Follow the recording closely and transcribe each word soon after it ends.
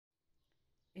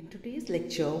In today's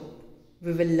lecture,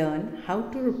 we will learn how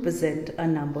to represent a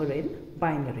number in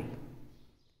binary.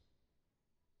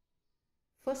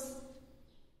 First,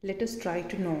 let us try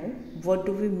to know what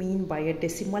do we mean by a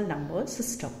decimal number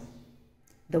system.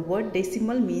 The word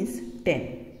decimal means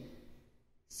 10.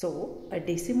 So, a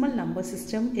decimal number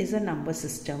system is a number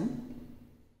system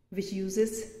which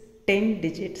uses 10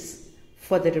 digits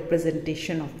for the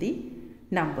representation of the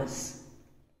numbers.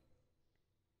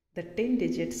 The 10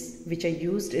 digits which are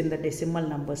used in the decimal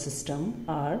number system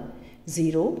are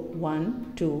 0,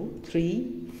 1, 2,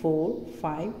 3, 4,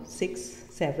 5, 6,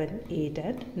 7, 8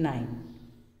 and 9.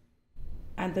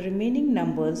 And the remaining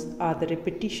numbers are the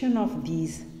repetition of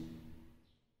these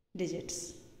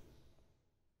digits.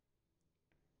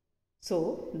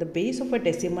 So, the base of a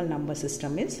decimal number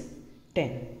system is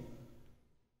 10.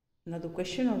 Now the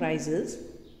question arises,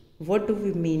 what do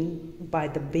we mean by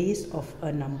the base of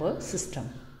a number system?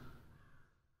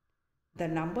 The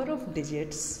number of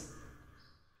digits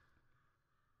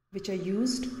which are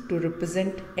used to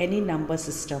represent any number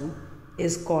system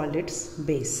is called its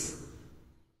base.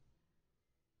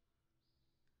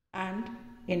 And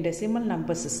in decimal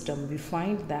number system, we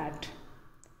find that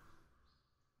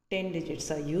 10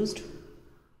 digits are used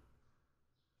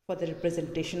for the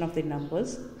representation of the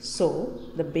numbers. So,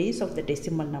 the base of the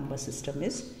decimal number system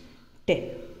is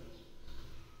 10.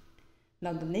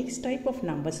 Now the next type of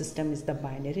number system is the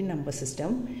binary number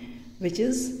system, which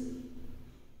is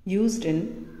used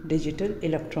in digital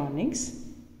electronics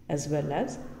as well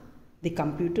as the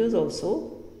computers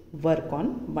also work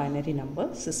on binary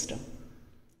number system.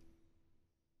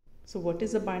 So what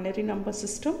is a binary number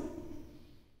system?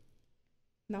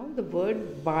 Now the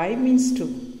word bi means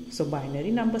 2. So binary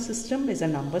number system is a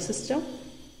number system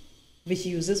which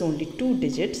uses only 2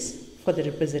 digits for the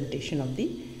representation of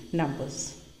the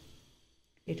numbers.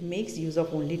 It makes use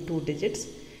of only 2 digits,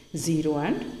 0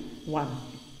 and 1.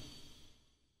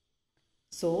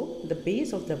 So, the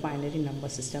base of the binary number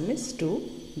system is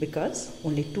 2 because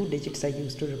only 2 digits are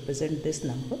used to represent this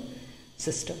number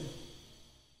system.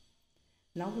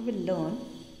 Now we will learn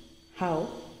how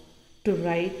to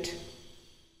write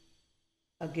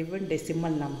a given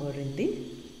decimal number in the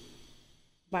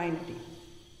binary.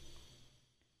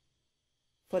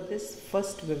 For this,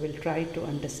 first we will try to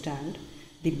understand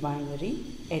the binary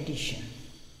addition.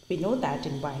 We know that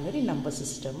in binary number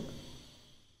system,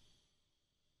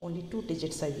 only 2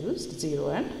 digits are used, 0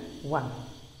 and 1.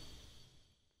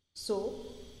 So,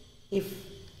 if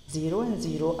 0 and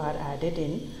 0 are added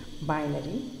in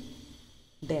binary,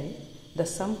 then the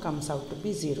sum comes out to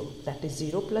be 0. That is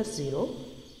 0 plus 0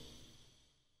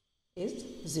 is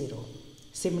 0.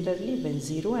 Similarly, when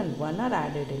 0 and 1 are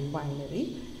added in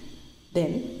binary,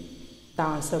 then the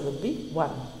answer will be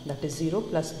 1. That is 0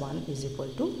 plus 1 is equal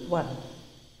to 1.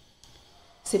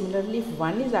 Similarly, if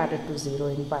 1 is added to 0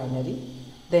 in binary,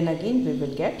 then again we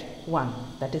will get 1.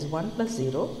 That is 1 plus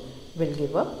 0 will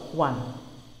give a 1.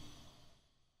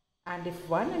 And if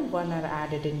 1 and 1 are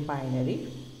added in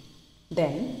binary,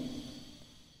 then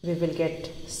we will get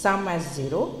sum as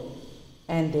 0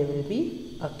 and there will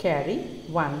be a carry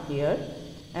 1 here.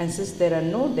 And since there are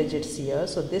no digits here,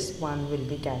 so this 1 will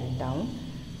be carried down.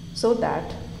 So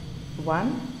that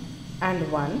 1 and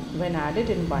 1 when added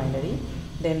in binary,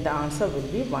 then the answer will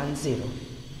be 1, 0.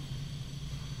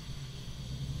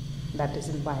 That is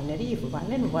in binary, if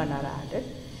 1 and 1 are added,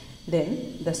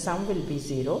 then the sum will be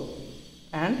 0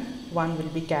 and 1 will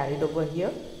be carried over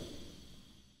here.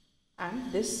 And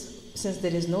this, since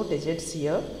there is no digits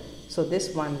here, so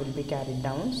this 1 will be carried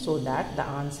down so that the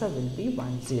answer will be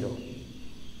 1, 0.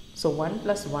 So 1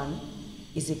 plus 1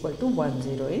 is equal to 1,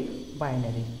 0 in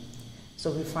binary. So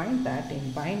we find that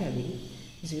in binary,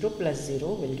 0 plus 0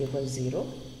 will give us 0,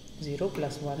 0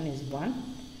 plus 1 is 1,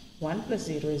 1 plus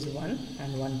 0 is 1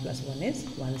 and 1 plus 1 is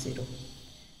 1, 0.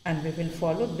 And we will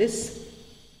follow this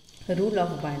rule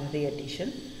of binary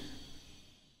addition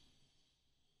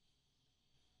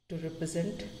to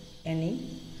represent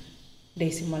any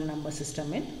decimal number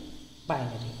system in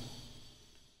binary.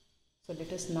 So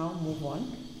let us now move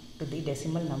on to the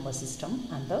decimal number system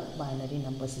and the binary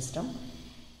number system,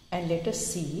 and let us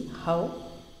see how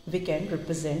we can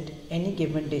represent any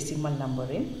given decimal number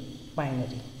in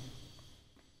binary.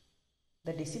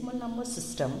 The decimal number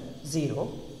system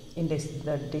 0, in the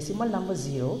decimal number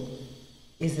 0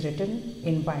 is written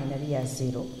in binary as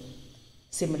 0.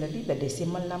 Similarly, the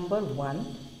decimal number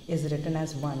 1 is written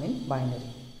as 1 in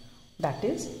binary. That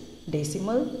is,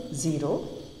 decimal 0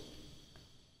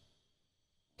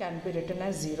 can be written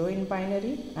as 0 in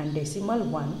binary and decimal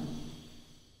 1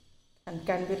 and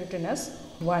can be written as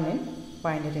 1 in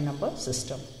binary number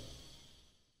system.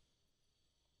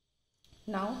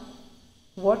 Now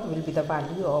what will be the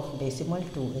value of decimal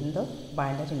 2 in the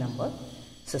binary number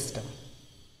system.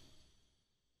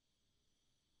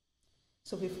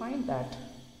 So we find that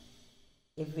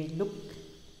if we look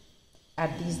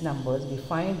at these numbers, we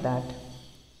find that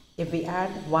if we add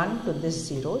 1 to this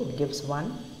 0, it gives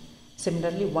 1.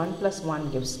 Similarly, 1 plus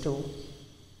 1 gives 2.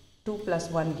 2 plus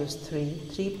 1 gives 3.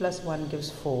 3 plus 1 gives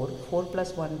 4. 4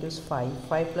 plus 1 gives 5.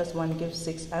 5 plus 1 gives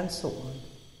 6, and so on.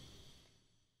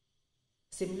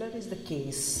 Similar is the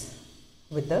case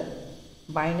with the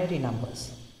binary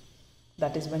numbers.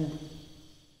 That is, when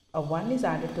a 1 is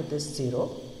added to this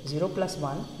 0, 0 plus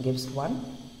 1 gives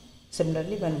 1.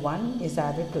 Similarly, when 1 is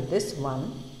added to this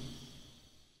 1,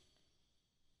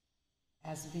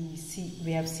 as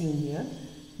we have seen here,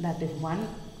 that if 1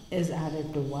 is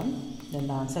added to 1, then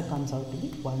the answer comes out to be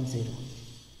 1, 0.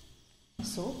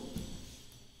 So,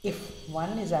 if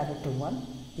 1 is added to 1,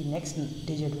 the next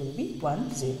digit will be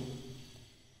 1, 0.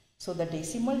 So, the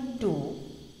decimal 2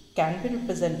 can be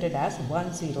represented as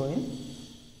 1, 0 in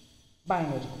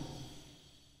binary.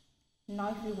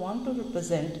 Now, if we want to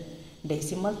represent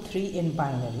decimal 3 in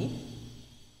binary,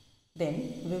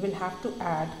 then we will have to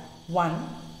add 1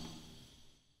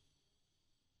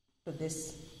 to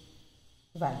this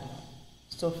value.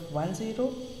 So 1,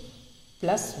 0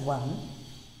 plus 1,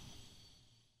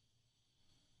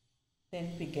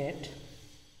 then we get,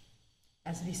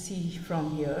 as we see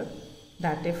from here,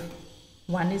 that if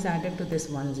 1 is added to this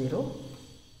 1, 0,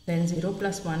 then 0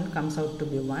 plus 1 comes out to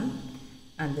be 1,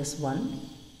 and this 1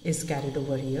 is carried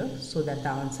over here, so that the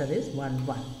answer is 1,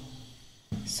 1.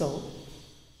 So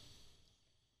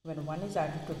when 1 is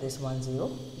added to this 1,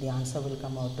 0, the answer will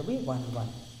come out to be 1, 1.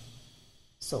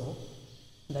 So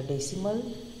the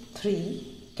decimal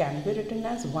 3 can be written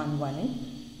as 1, 1 in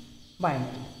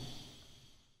binary.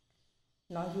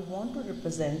 Now if we want to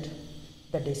represent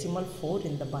the decimal 4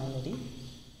 in the binary,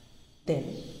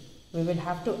 then we will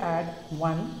have to add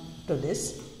 1 to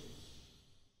this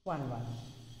 1, 1,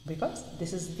 because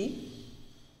this is the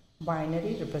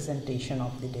binary representation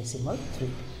of the decimal 3.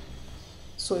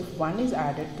 So if 1 is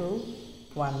added to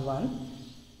 1, 1,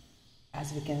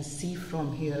 as we can see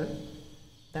from here,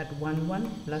 that 1,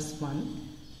 1 plus 1,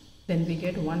 then we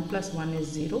get 1 plus 1 is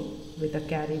 0 with a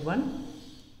carry 1.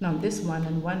 Now this 1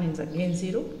 and 1 is again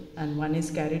 0, and 1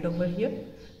 is carried over here,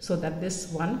 so that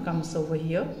this 1 comes over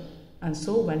here, and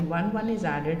so when 1, 1 is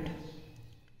added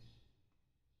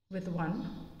with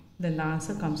 1, then the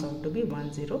answer comes out to be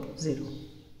 1, 0, 0.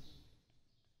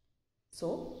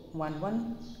 So 1,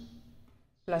 1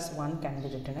 plus 1 can be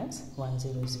written as 1,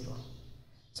 0, 0.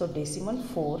 So decimal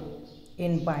 4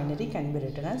 in binary can be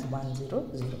written as 1,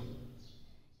 0, 0.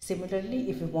 Similarly,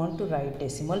 if we want to write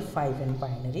decimal 5 in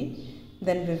binary,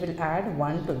 then we will add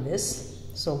 1 to this.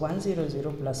 So 1, 0,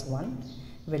 0 plus 1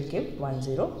 will give 1,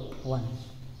 0, 1.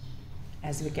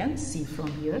 As we can see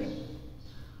from here,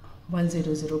 1,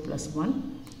 0, 0 plus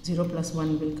 1, 0 plus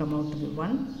 1 will come out to be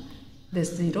 1,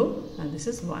 this 0 and this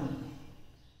is 1.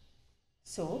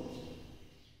 So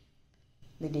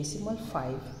the decimal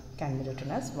 5 can be written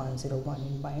as 1, 0, 1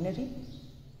 in binary.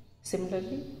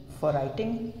 Similarly, for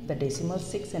writing the decimal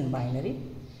 6 in binary,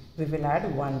 we will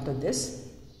add 1 to this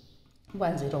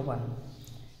 1, 0, 1.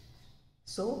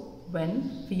 So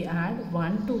when we add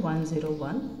 1 to 1, 0,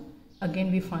 1,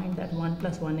 again we find that 1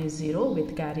 plus 1 is 0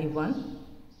 with carry 1.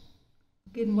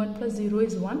 Again 1 plus 0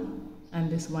 is 1,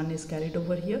 and this 1 is carried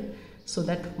over here, so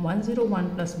that 1, 0,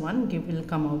 1 plus 1 will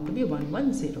come out to be 1,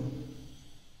 1, 0.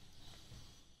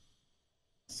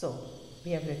 So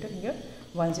we have written here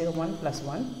 1, 0, 1 plus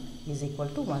 1 is equal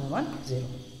to 1, 1, 0.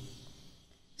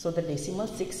 So the decimal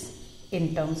 6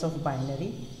 in terms of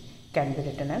binary can be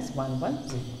written as 1, 1,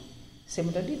 0.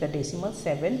 Similarly, the decimal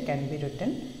 7 can be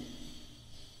written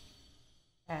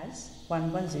as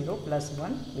 1, 1, 0 plus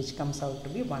 1, which comes out to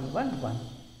be 1, 1, 1.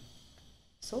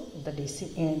 So the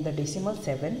decimal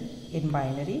 7 in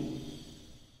binary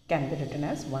can be written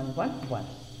as 1, 1, 1.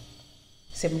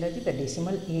 Similarly, the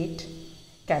decimal 8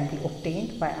 can be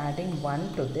obtained by adding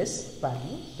 1 to this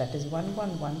value, that is 1,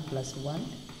 1, 1 plus 1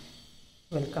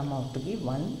 will come out to be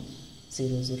 1,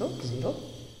 0, 0, 0.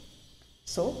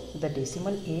 So the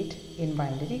decimal 8 in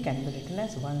binary can be written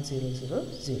as 1, 0, 0,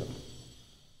 0.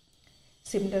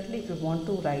 Similarly, if we want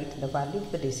to write the value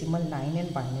of the decimal 9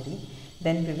 in binary,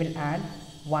 then we will add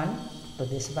 1 to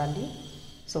this value.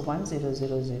 So 1, 0,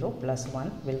 0, 0 plus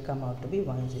 1 will come out to be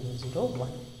 1, 0, 0, 1.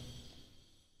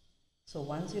 So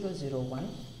 1, 0, 0, 1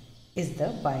 is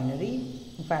the binary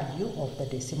value of the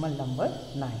decimal number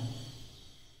 9.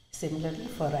 Similarly,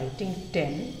 for writing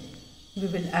 10, we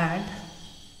will add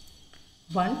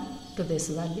 1 to this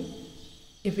value.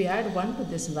 If we add 1 to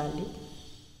this value,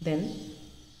 then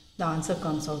the answer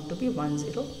comes out to be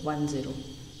 1010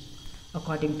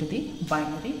 according to the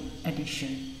binary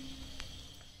addition.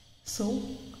 So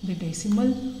the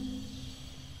decimal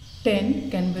 10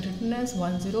 can be written as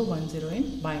 1010 in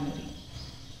binary.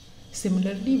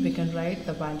 Similarly, we can write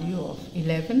the value of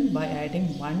 11 by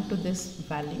adding 1 to this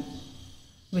value,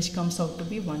 which comes out to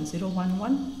be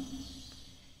 1011.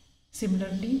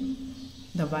 Similarly,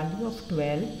 the value of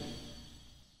 12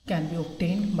 can be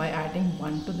obtained by adding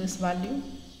 1 to this value,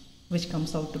 which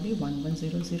comes out to be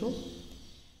 1100.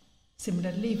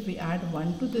 Similarly, if we add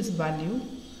 1 to this value,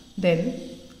 then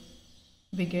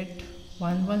we get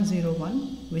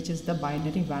 1101, which is the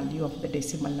binary value of the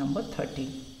decimal number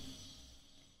 13.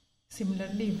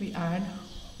 Similarly, if we add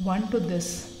 1 to this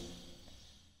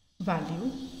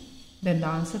value, then the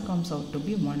answer comes out to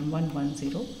be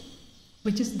 1110,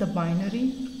 which is the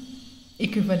binary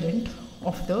equivalent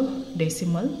of the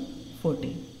decimal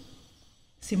 14.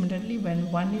 Similarly,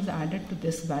 when 1 is added to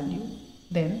this value,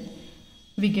 then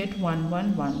we get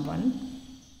 1111,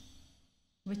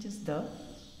 which is the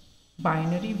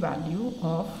binary value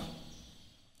of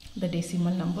the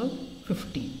decimal number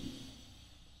 15.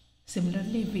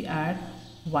 Similarly, if we add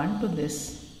 1 to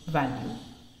this value,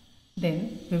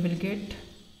 then we will get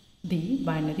the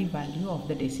binary value of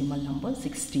the decimal number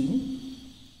 16.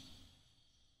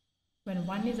 When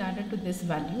 1 is added to this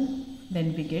value,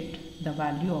 then we get the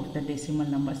value of the decimal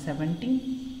number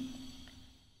 17.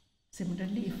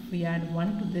 Similarly, if we add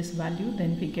 1 to this value,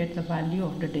 then we get the value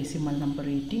of the decimal number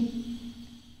 18.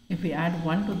 If we add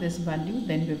 1 to this value,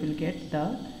 then we will get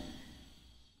the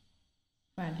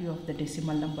value of the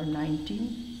decimal number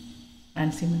 19.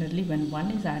 And similarly, when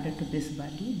 1 is added to this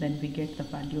value, then we get the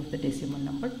value of the decimal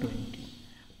number 20.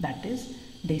 That is,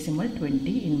 decimal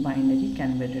 20 in binary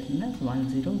can be written as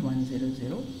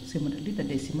 10100. Similarly, the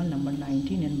decimal number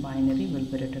 19 in binary will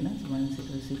be written as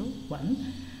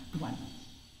 10011.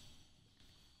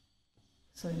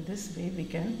 So in this way, we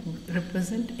can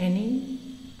represent any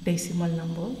decimal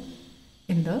number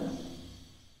in the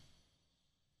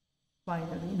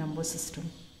binary number system.